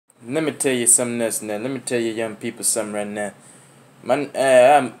Let me tell you something else now. Let me tell you young people something right now.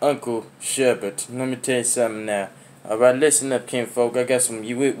 I'm Uncle Sherbert. Let me tell you something now. Alright, listen up, kinfolk. I got some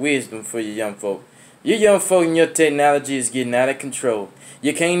wisdom for you young folk. You young folk and your technology is getting out of control.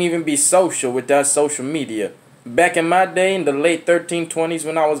 You can't even be social without social media. Back in my day, in the late 1320s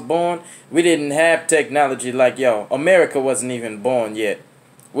when I was born, we didn't have technology like y'all. America wasn't even born yet.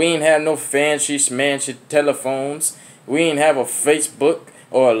 We ain't have no fancy schmancy telephones. We ain't have a Facebook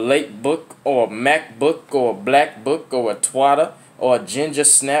or a late book or a MacBook or a black book or a Twitter or a ginger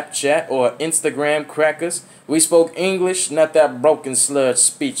Snapchat or Instagram crackers. We spoke English, not that broken sludge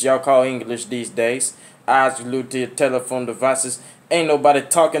speech y'all call English these days. Eyes glued to your telephone devices. Ain't nobody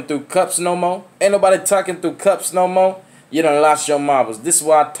talking through cups no more. Ain't nobody talking through cups no more. You done lost your marbles. This is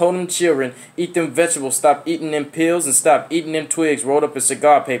why I told them children, eat them vegetables, stop eating them pills, and stop eating them twigs rolled up in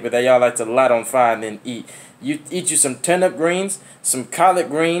cigar paper that y'all like to light on fire and then eat. You eat you some turnip greens, some collard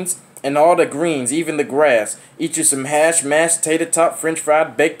greens, and all the greens, even the grass. Eat you some hash, mashed, tater tot, french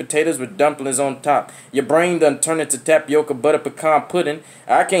fried, baked potatoes with dumplings on top. Your brain done turned into tapioca butter pecan pudding.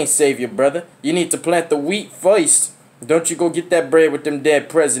 I can't save you, brother. You need to plant the wheat first. Don't you go get that bread with them dead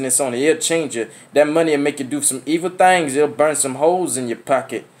presidents on it. It'll change you. That money will make you do some evil things. It'll burn some holes in your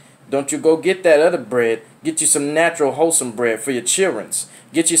pocket. Don't you go get that other bread. Get you some natural, wholesome bread for your childrens.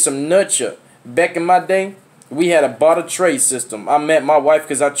 Get you some nurture. Back in my day, we had a barter trade system. I met my wife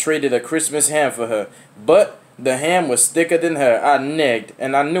because I traded a Christmas ham for her. But the ham was thicker than her. I negged,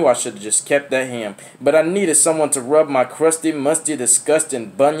 and I knew I should have just kept that ham. But I needed someone to rub my crusty, musty, disgusting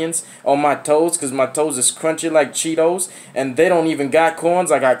bunions on my toes because my toes is crunchy like Cheetos, and they don't even got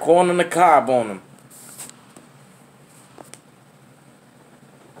corns. I got corn on the cob on them.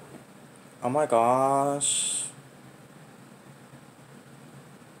 Oh my gosh.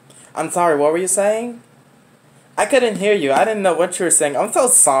 I'm sorry, what were you saying? I couldn't hear you. I didn't know what you were saying. I'm so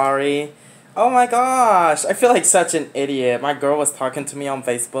sorry. Oh my gosh, I feel like such an idiot. My girl was talking to me on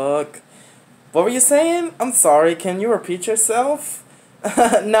Facebook. What were you saying? I'm sorry, can you repeat yourself?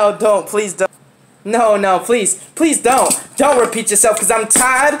 No, don't, please don't. No, please don't. Don't repeat yourself because I'm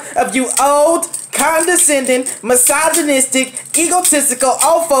tired of you old, condescending, misogynistic, egotistical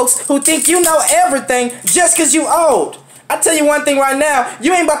old folks who think you know everything just because you old. I tell you one thing right now,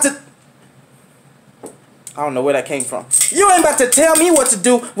 you ain't about to... I don't know where that came from. You ain't about to tell me what to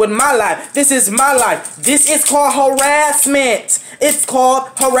do with my life. This is my life. This is called harassment. It's called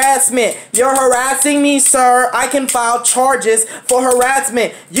harassment. You're harassing me, sir. I can file charges for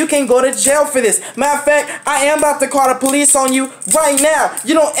harassment. You can go to jail for this. Matter of fact, I am about to call the police on you right now.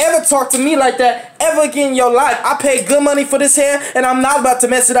 You don't ever talk to me like that ever again in your life. I paid good money for this hair, and I'm not about to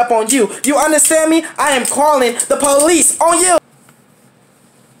mess it up on you. You understand me? I am calling the police on you.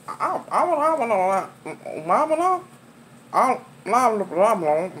 I'm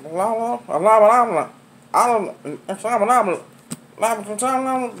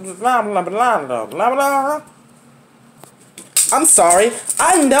sorry.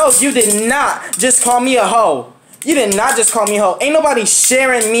 I know you did not just call me a hoe. You did not just call me a hoe. Ain't nobody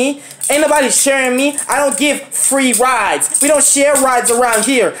sharing me. Ain't nobody sharing me. I don't give free rides. We don't share rides around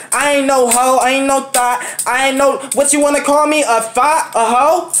here. I ain't no hoe. I ain't no thought. I ain't no... What you want to call me? A thought? A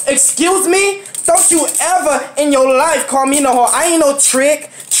hoe? Excuse me? Don't you ever in your life call me no hoe. I ain't no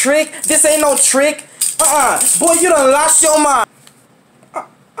trick. This ain't no trick. Boy, you done lost your mind.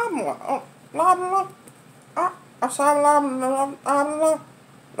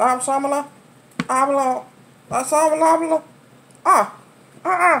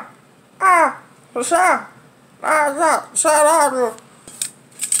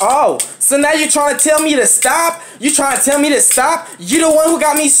 Oh, so now you trying to tell me to stop? You trying to tell me to stop? You the one who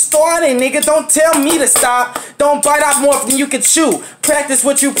got me started, nigga. Don't tell me to stop. Don't bite off more than you can chew. Practice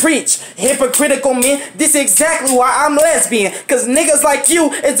what you preach. Hypocritical men. This is exactly why I'm lesbian. Cause niggas like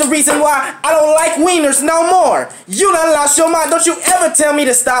you is the reason why I don't like wieners no more. You done lost your mind. Don't you ever tell me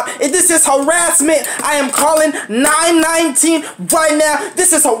to stop. If this is harassment, I am calling 919 right now.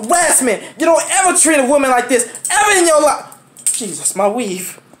 This is harassment. You don't ever treat a woman like this ever in your life. Jesus, my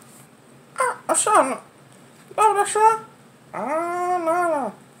weave.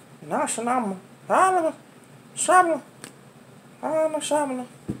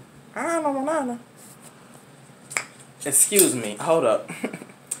 Excuse me, hold up.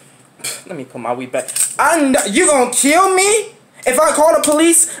 Let me put my weave back. You gonna kill me? If I call the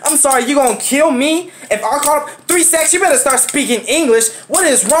police, I'm sorry, you gonna kill me? If I call 3STACK, you better start speaking English. What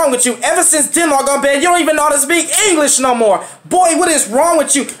is wrong with you? Ever since Denmark got banned, you don't even know how to speak English no more. Boy, what is wrong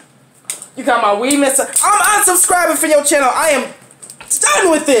with you? You got my weed, mister. I'm unsubscribing from your channel. I am done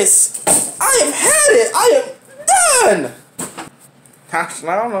with this. I have had it. I am done. Got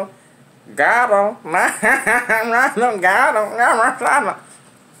him.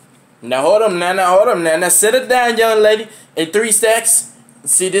 Now hold up now. Now sit it down, young lady. Hey, 3stacks.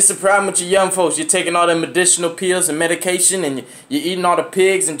 See, this is the problem with you young folks. You're taking all them medicinal pills and medication, and you're eating all the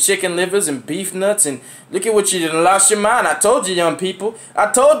pigs and chicken livers and beef nuts, and look at what you done lost your mind. I told you, young people.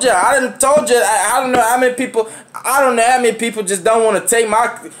 I told you. I don't know how many people. I don't know how many people just don't want to take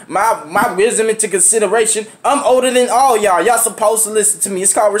my wisdom into consideration. I'm older than all y'all. Y'all supposed to listen to me.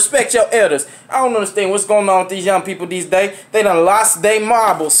 It's called respect your elders. I don't understand what's going on with these young people these days. They done lost their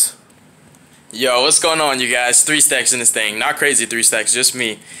marbles. Yo, what's going on, you guys? 3stacks in this thing. Not crazy 3stacks, just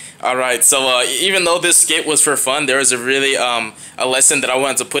me. Alright, so even though this skit was for fun, there was a really a lesson that I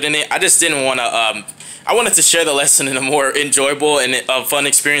wanted to put in it. I just didn't want to I wanted to share the lesson in a more enjoyable and fun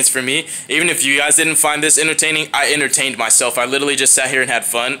experience for me. Even if you guys didn't find this entertaining, I entertained myself. I literally just sat here and had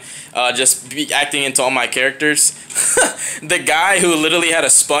fun, just acting into all my characters. The guy who literally had a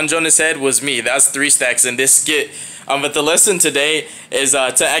sponge on his head was me. That's 3stacks in this skit. But the lesson today is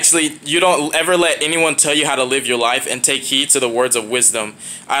to actually, you don't ever let anyone tell you how to live your life, and take heed to the words of wisdom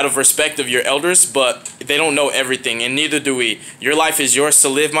out of respect of your elders, but they don't know everything, and neither do we. Your life is yours to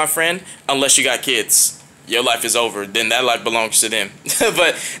live, my friend, unless you got kids. Your life is over. Then that life belongs to them.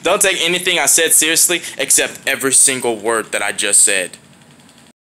 But don't take anything I said seriously, except every single word that I just said.